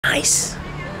Nice.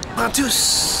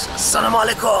 Matus, assalamu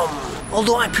alaikum.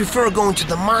 Although I prefer going to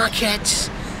the market,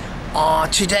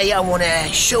 today I want to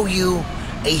show you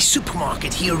a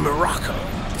supermarket here in Morocco.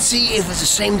 See if it's the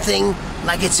same thing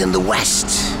like it's in the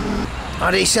West.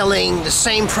 Are they selling the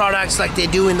same products like they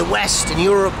do in the West, in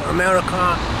Europe or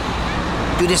America?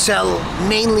 Do they sell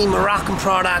mainly Moroccan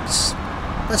products?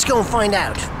 Let's go and find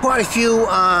out. Quite a few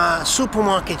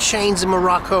supermarket chains in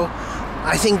Morocco.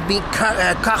 I think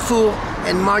Carrefour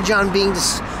and Marjane being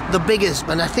the biggest,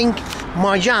 but I think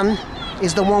Marjane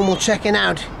is the one we're checking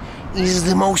out. He's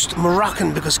the most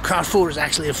Moroccan because Carrefour is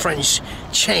actually a French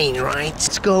chain, right?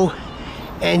 Let's go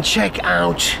and check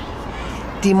out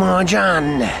the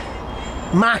Marjane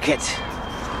market.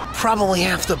 Probably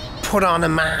have to put on a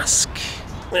mask,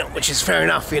 which is fair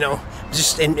enough,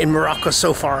 Just in Morocco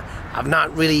so far, I've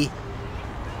not really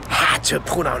had to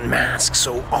put on masks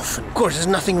so often. Of course, there's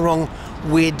nothing wrong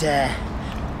with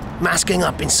masking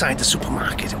up inside the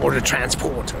supermarket or the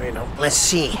transport, Let's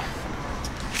see.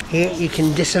 Here you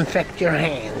can disinfect your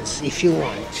hands if you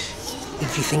want,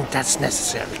 if you think that's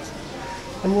necessary.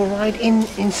 And we're right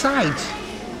inside.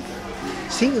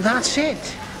 See, that's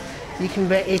it. You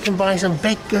can buy some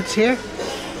baked goods here,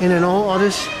 and then all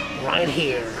others right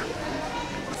here.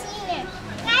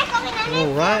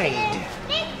 All right.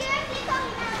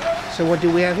 So what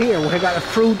do we have here? We've got a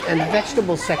fruit and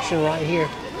vegetable section right here.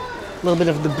 A little bit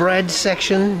of the bread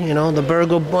section, the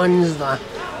burger buns, the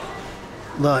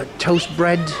toast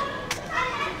bread,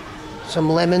 some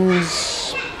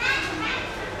lemons,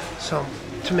 some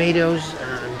tomatoes,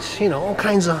 and all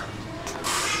kinds of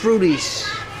fruities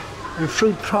and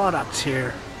fruit products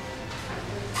here.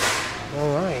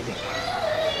 All right.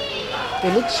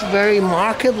 It looks very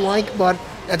market-like, but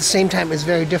at the same time it's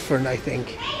very different, I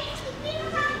think.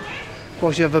 Of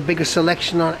course, you have a bigger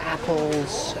selection on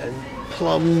apples and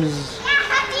plums.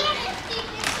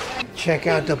 Check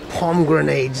out the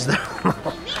pomegranates.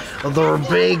 They're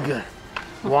big.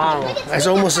 Wow, that's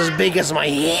almost as big as my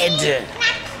head.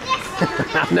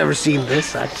 I've never seen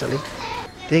this, actually.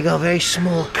 They got very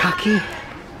small kaki.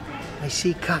 I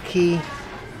see kaki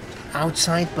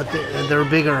outside, but they're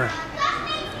bigger.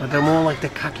 But they're more like the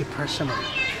kaki persimmon.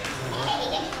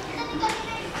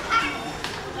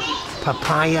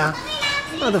 Papaya.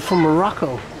 Oh, they're from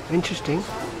Morocco. Interesting.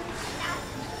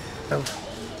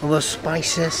 All the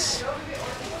spices,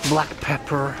 black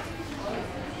pepper,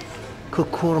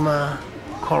 curcuma,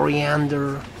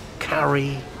 coriander,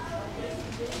 curry,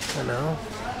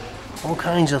 all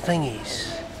kinds of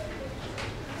thingies.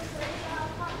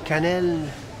 Cannelle,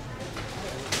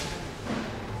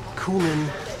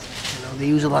 cumin, they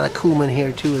use a lot of cumin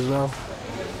here too as well.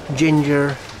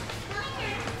 Ginger,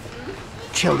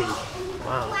 chili.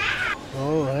 Wow.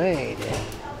 All right.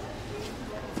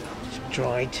 Some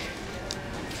dried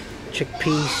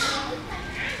chickpeas,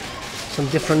 some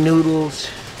different noodles,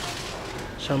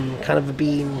 some kind of a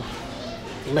bean,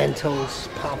 lentils,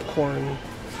 popcorn,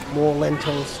 more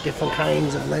lentils, different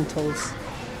kinds of lentils.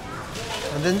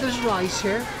 And then there's rice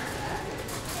here.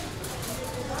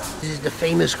 This is the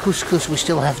famous couscous. We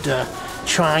still have to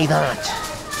try that.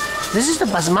 This is the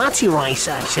basmati rice,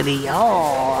 actually.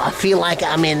 Oh, I feel like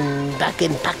I'm back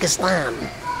in Pakistan.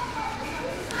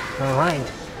 All right.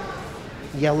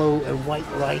 Yellow and white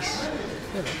rice.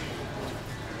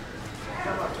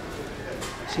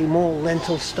 See, more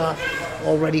lentil stuff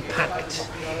already packed.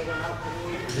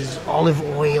 This is olive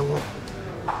oil.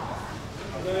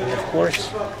 And of course,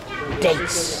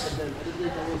 dates.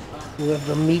 We have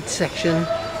the meat section.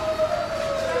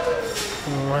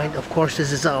 Alright, of course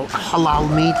this is a halal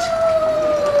meat.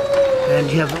 And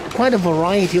you have quite a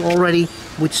variety already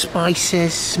with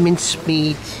spices, minced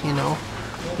meat,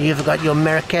 You've got your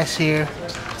merkes here.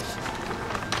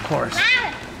 Of course.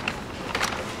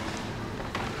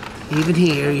 Even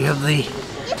here you have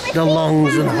the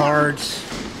lungs and hearts,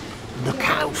 the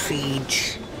cow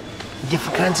feet,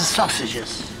 different kinds of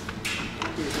sausages.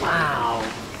 Wow.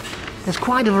 There's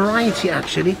quite a variety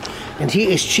actually. And here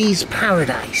is cheese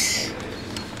paradise.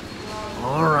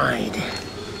 Alright.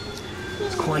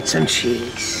 It's quite some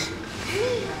cheese.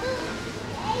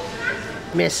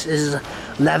 This is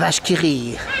la vache qui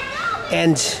rit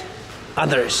and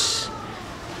others.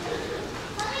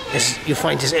 You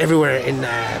find this everywhere in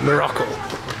Morocco.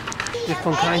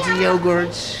 Different kinds of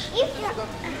yogurts.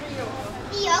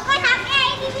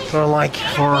 For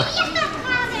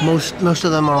most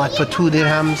of them are like for 2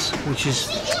 dirhams, which is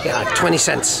like 20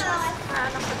 cents.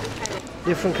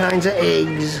 Different kinds of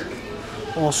eggs,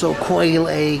 also quail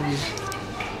eggs.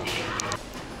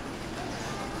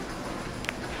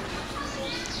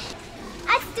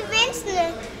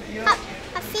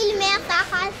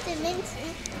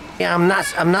 Yeah, I'm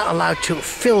not allowed to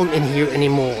film in here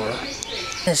anymore.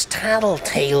 It's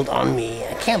tattletaled on me.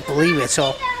 I can't believe it.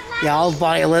 So yeah, I'll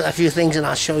buy a few things and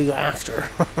I'll show you after.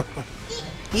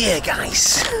 Yeah,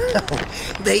 guys,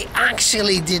 they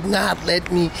actually did not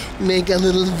let me make a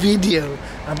little video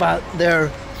about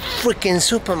their freaking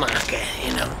supermarket,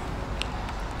 you know.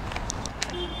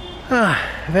 Ah,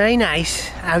 very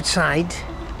nice outside.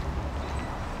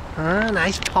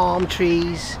 Nice palm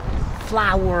trees,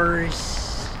 flowers.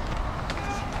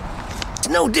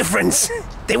 No difference.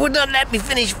 They would not let me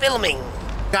finish filming.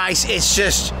 Guys, it's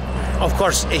just, of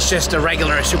course, it's just a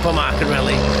regular supermarket,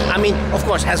 really. I mean, of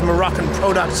course, it has Moroccan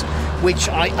products, which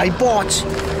I bought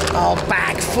a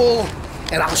bag full,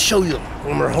 and I'll show you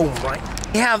when we're home, right?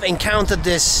 We have encountered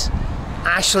this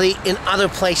actually in other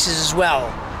places as well.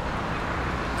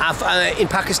 In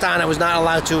Pakistan, I was not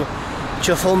allowed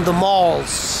to film the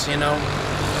malls, you know.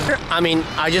 I mean,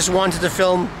 I just wanted to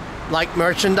film like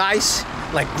merchandise,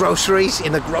 like groceries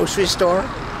in the grocery store,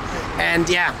 and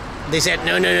yeah, they said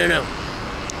no.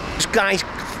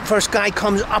 First guy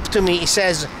comes up to me. He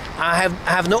says, I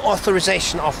have no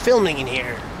authorization of filming in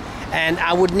here, and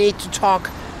I would need to talk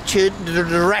to the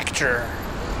director,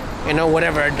 you know,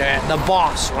 whatever, the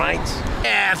boss, right?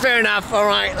 Yeah, fair enough. All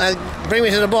right, bring me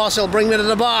to the boss. He'll bring me to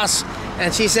the boss.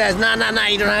 And she says, no,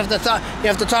 you don't have to talk. You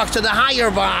have to talk to the higher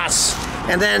boss.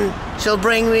 And then she'll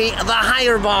bring me the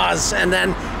higher boss. And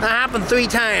then that happened 3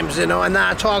 times, you know. And then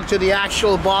I talked to the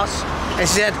actual boss, and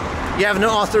she said, you have no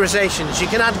authorization. She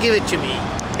cannot give it to me.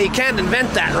 You can't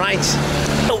invent that, right?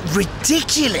 So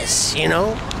ridiculous, you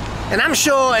know. And I'm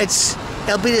sure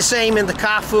it'll be the same in the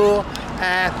Carrefour.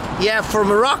 Yeah, for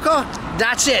Morocco,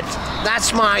 that's it.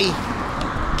 That's my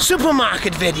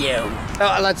supermarket video.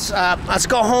 Let's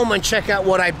go home and check out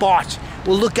what I bought.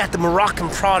 We'll look at the Moroccan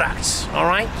products, all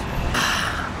right?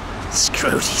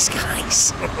 Screw these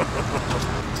guys.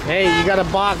 Hey, you got a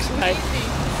box, right?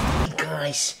 Hey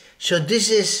guys, so this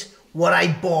is what I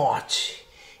bought.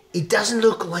 It doesn't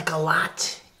look like a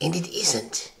lot, and it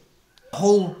isn't.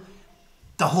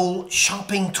 The whole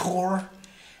shopping tour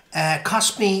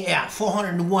cost me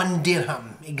 401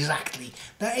 dirham exactly.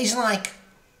 That is like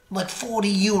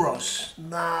 40 euros.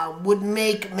 Would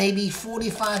make maybe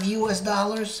 45 US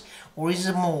dollars, or is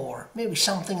it more? Maybe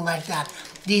something like that.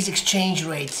 These exchange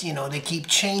rates, you know, they keep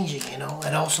changing, you know.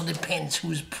 It also depends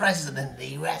who's president in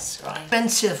the US, right?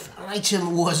 Expensive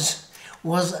item was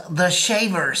the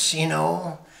shavers, you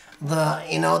know.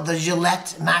 The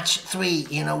Gillette Match 3,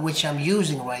 you know, which I'm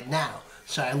using right now.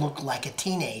 So I look like a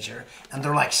teenager, and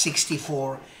they're like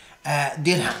 64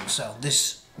 dirham. So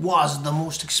this was the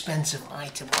most expensive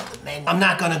item on the menu. I'm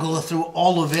not gonna go through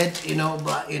all of it, you know,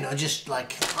 but you know, just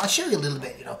like I'll show you a little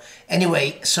bit, you know.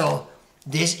 Anyway, so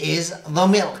this is the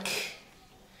milk.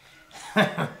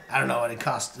 I don't know what it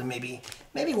cost. Maybe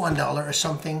 $1 or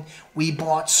something. We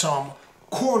bought some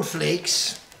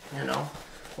cornflakes, you know,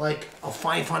 like a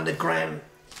 500 gram.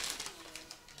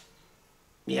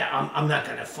 Yeah, I'm not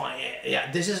gonna find it.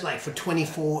 Yeah, this is like for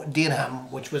 24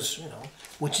 dirham, which was, you know,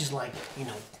 which is like, you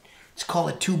know, let's call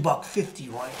it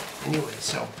 $2.50, right? Anyway,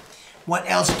 so what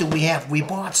else do we have? We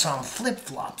bought some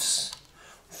flip-flops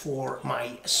for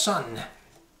my son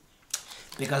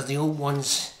because the old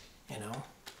ones, you know,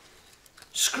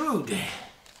 screwed.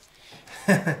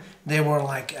 They were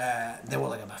like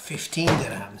about 15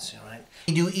 dirhams, right?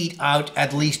 We do eat out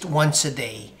at least once a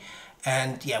day.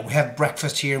 And yeah, we have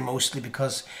breakfast here mostly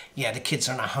because, yeah, the kids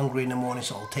are not hungry in the morning,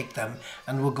 so I'll take them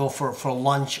and we'll go for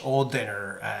lunch or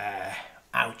dinner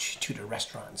out to the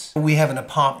restaurants. We have an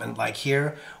apartment like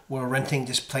here. We're renting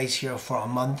this place here for a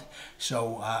month,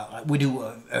 so we do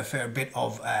a fair bit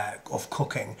of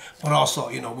cooking, but also,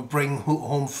 you know, we bring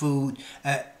home food.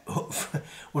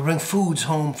 We bring foods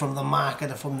home from the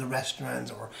market or from the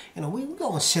restaurants, or you know, we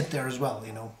go and sit there as well.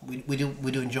 You know, we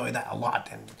do enjoy that a lot,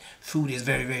 and food is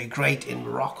very, very great in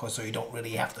Morocco, so you don't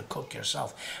really have to cook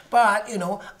yourself. But you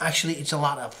know, actually, it's a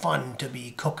lot of fun to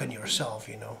be cooking yourself.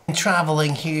 You know,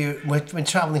 traveling here, we've been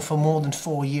traveling for more than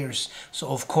 4 years, so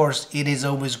of course it is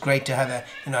always great to have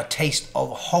a taste of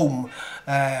home,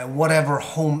 whatever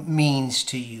home means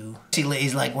to you.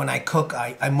 It's like when I cook,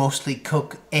 I mostly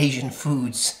cook Asian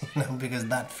foods. You know, because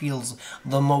that feels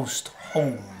the most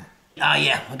home. Oh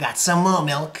yeah, we got some more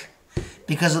milk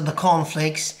because of the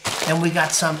cornflakes, and we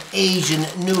got some Asian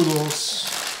noodles.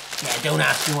 Yeah, don't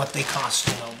ask me what they cost,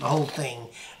 you know, the whole thing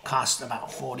cost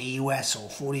about 40 US or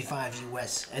 45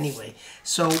 US anyway.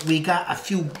 So we got a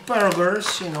few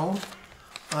burgers, you know,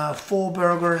 4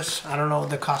 burgers, I don't know,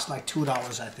 they cost like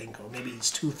 $2 I think, or maybe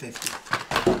it's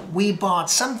 $2.50. We bought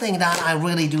something that I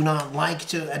really do not like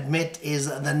to admit is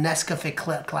the Nescafe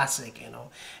Classic, you know.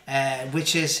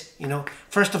 which is, you know,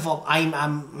 first of all, I'm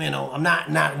not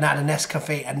a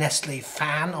Nestle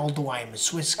fan, although I'm a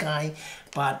Swiss guy,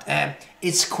 but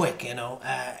it's quick, you know.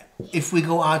 If we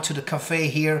go out to the cafe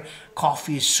here,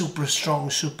 coffee is super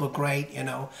strong, super great, you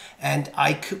know. And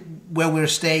where we're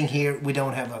staying here, we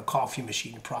don't have a coffee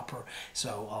machine proper,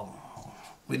 so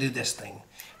we do this thing.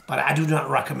 But I do not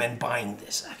recommend buying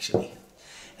this, actually.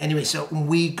 Anyway, so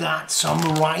we got some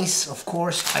rice, of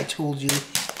course. I told you,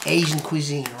 Asian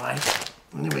cuisine, right?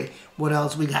 Anyway, what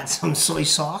else? We got some soy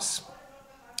sauce,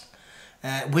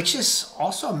 which is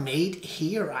also made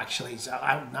here, actually. So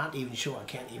I'm not even sure. I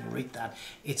can't even read that.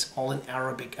 It's all in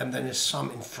Arabic, and then there's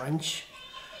some in French.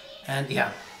 And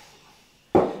yeah.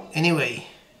 Anyway,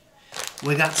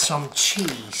 we got some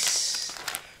cheese,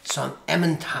 some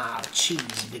Emmental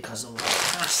cheese because of the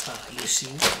pasta, you see,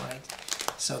 right?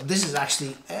 So this is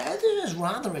actually, this is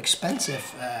rather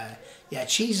expensive. Yeah,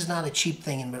 cheese is not a cheap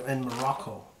thing in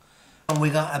Morocco. And we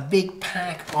got a big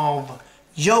pack of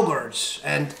yogurts,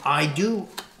 and I do,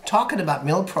 talking about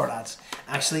milk products,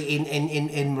 actually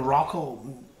in Morocco,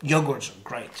 yogurts are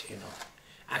great, you know.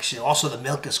 Actually, also the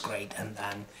milk is great,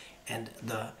 and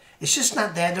it's just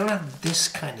not there. They don't have this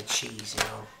kind of cheese, you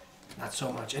know, not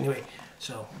so much. Anyway,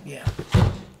 so yeah,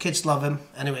 kids love them.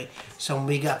 Anyway, so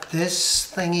we got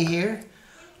this thingy here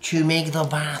to make the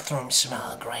bathroom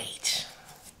smell great.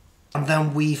 And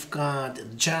then we've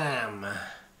got jam,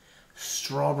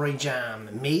 strawberry jam,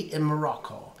 made in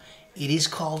Morocco. It is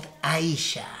called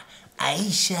Aisha.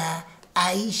 Aisha,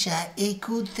 Aisha,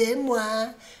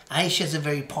 écoutez-moi. Aisha is a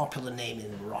very popular name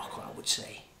in Morocco, I would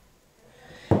say.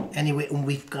 Anyway, and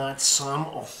we've got some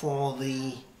of all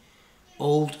the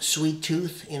old sweet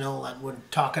tooth, you know, like we're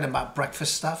talking about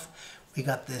breakfast stuff. We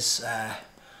got this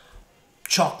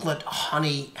chocolate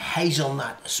honey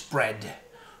hazelnut spread.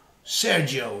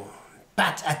 Sergio,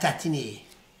 pâte à tartiner.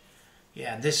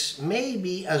 Yeah, this may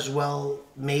be as well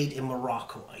made in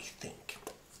Morocco, I think.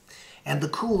 And the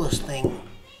coolest thing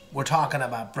we're talking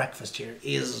about breakfast here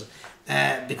is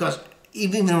because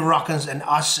even the Moroccans and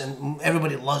us and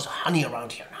everybody loves honey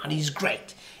around here. Honey is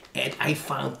great. And I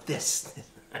found this.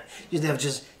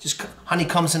 just honey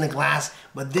comes in a glass,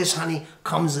 but this honey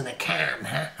comes in a can,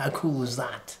 huh? How cool is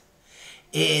that?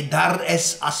 Dar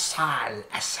es asal,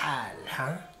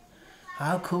 huh?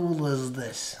 How cool is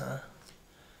this, huh?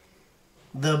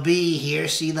 The bee here,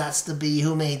 see, that's the bee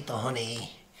who made the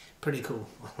honey. Pretty cool.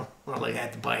 Well, I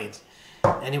had to buy it.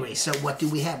 Anyway, so what do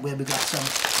we have? We got some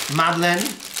Madeleine.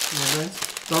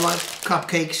 They're like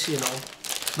cupcakes, you know.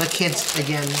 The kids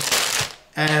again.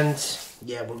 And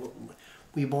yeah,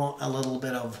 we bought a little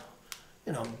bit of,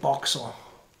 you know,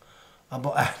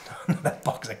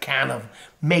 a can of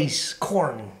maize,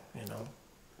 corn, you know.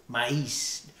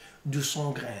 Maïs,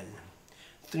 200 grains.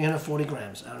 340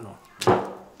 grams, I don't know.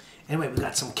 Anyway, we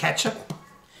got some ketchup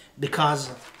because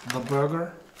the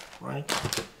burger, right?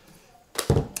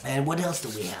 And what else do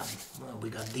we have? Well, we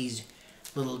got these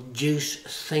little juice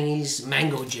thingies,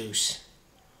 mango juice.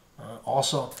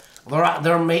 Also,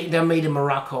 they're made in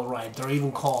Morocco, right? They're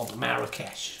even called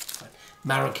Marrakesh, right?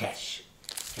 Marrakesh,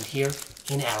 and here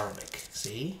in Arabic.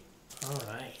 See? All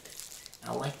right,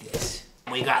 I like this.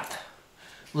 We got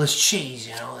this cheese,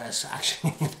 you know. That's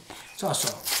actually it's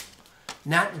also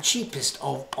not the cheapest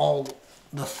of all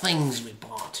the things we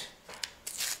bought.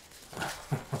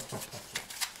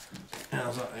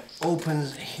 Now, so it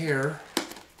opens here.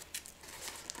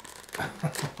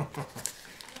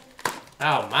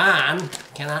 Oh man,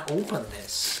 can I open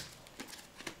this?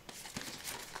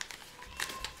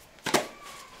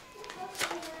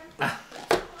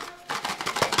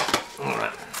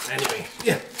 Alright, anyway,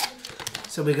 yeah.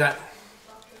 So we got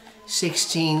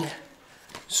 16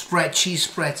 cheese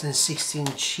spreads and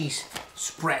 16 cheese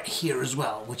spread here as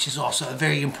well, which is also a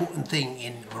very important thing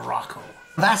in Morocco.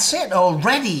 That's it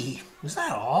already. Is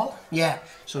that all? Yeah.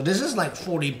 So this is like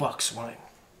 40 bucks, right?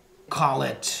 Call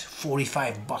it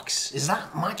 45 bucks. Is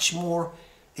that much more?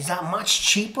 Is that much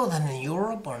cheaper than in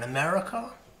Europe or in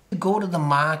America? You go to the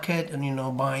market and, you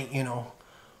know, buy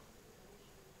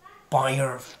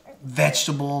your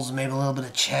vegetables, maybe a little bit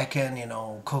of chicken, you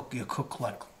know, you cook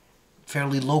like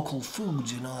fairly local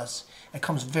foods, you know, it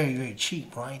comes very, very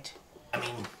cheap, right? I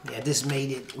mean, yeah, this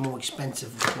made it more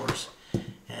expensive, of course.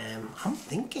 I'm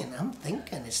thinking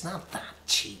it's not that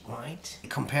cheap, right?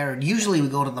 Compared, usually we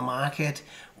go to the market,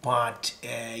 but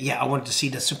yeah, I wanted to see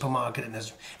the supermarket, and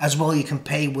as well you can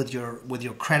pay with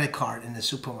your credit card in the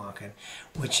supermarket,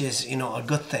 which is, you know, a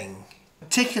good thing.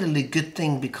 Particularly good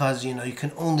thing because, you know, you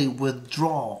can only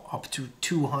withdraw up to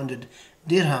 200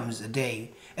 dirhams a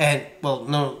day, And, well,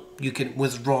 no, you can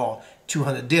withdraw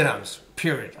 200 dirhams,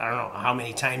 period. I don't know how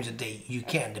many times a day you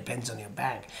can, depends on your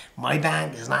bank. My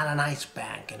bank is not a nice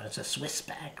bank, you know, it's a Swiss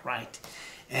bank, right?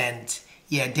 And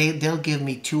yeah, they'll give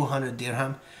me 200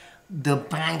 dirham. The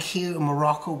bank here in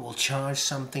Morocco will charge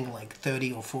something like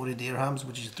 30 or 40 dirhams,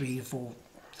 which is $3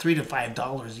 to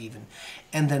 $5 even.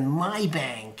 And then my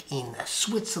bank in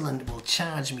Switzerland will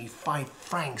charge me 5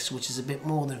 francs, which is a bit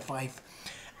more than 5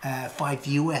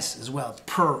 US as well,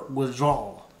 per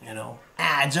withdrawal, you know.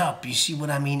 Adds up, you see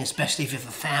what I mean? Especially if you have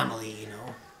a family, you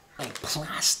know. Like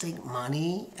plastic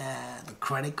money, the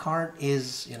credit card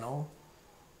is, you know,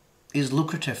 is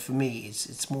lucrative for me.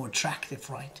 It's more attractive,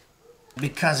 right?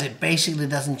 Because it basically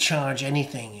doesn't charge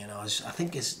anything, you know. I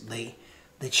think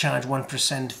they charge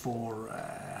 1% for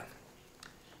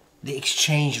the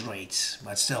exchange rates,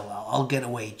 but still, I'll get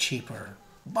away cheaper.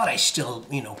 But I still,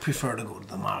 you know, prefer to go to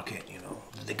the market, you know,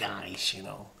 the guys, you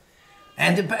know.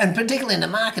 And particularly in the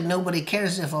market, nobody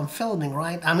cares if I'm filming,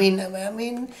 right? I mean,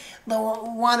 the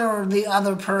one or the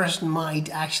other person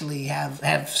might actually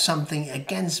have something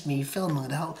against me filming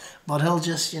it, but he'll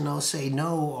just, you know, say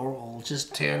no, or he'll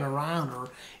just turn around, or,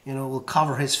 you know, will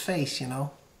cover his face, you know.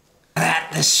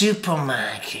 At the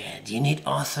supermarket, you need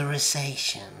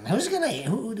authorization. Who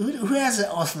has an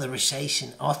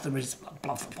authorization?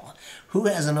 Who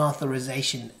has an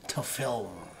authorization to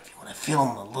film? If you want to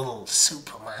film a little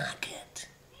supermarket,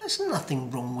 there's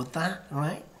nothing wrong with that,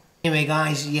 right? Anyway,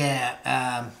 guys,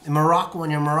 yeah, in Morocco,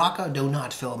 when you're in Morocco, do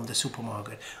not film the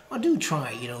supermarket. Or do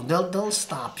try, you know, they'll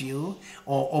stop you,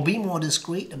 or be more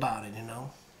discreet about it, you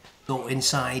know. Go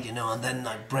inside, you know, and then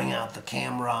like bring out the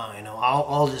camera, you know,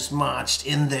 all just marched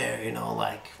in there, you know,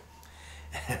 like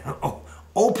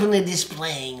openly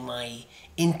displaying my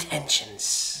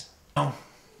intentions. You know,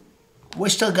 we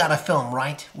still got a film,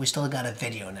 right? We still got a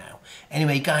video now.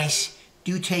 Anyway, guys,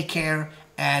 do take care,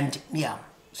 and yeah,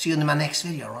 see you in my next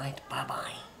video, right?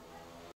 Bye-bye.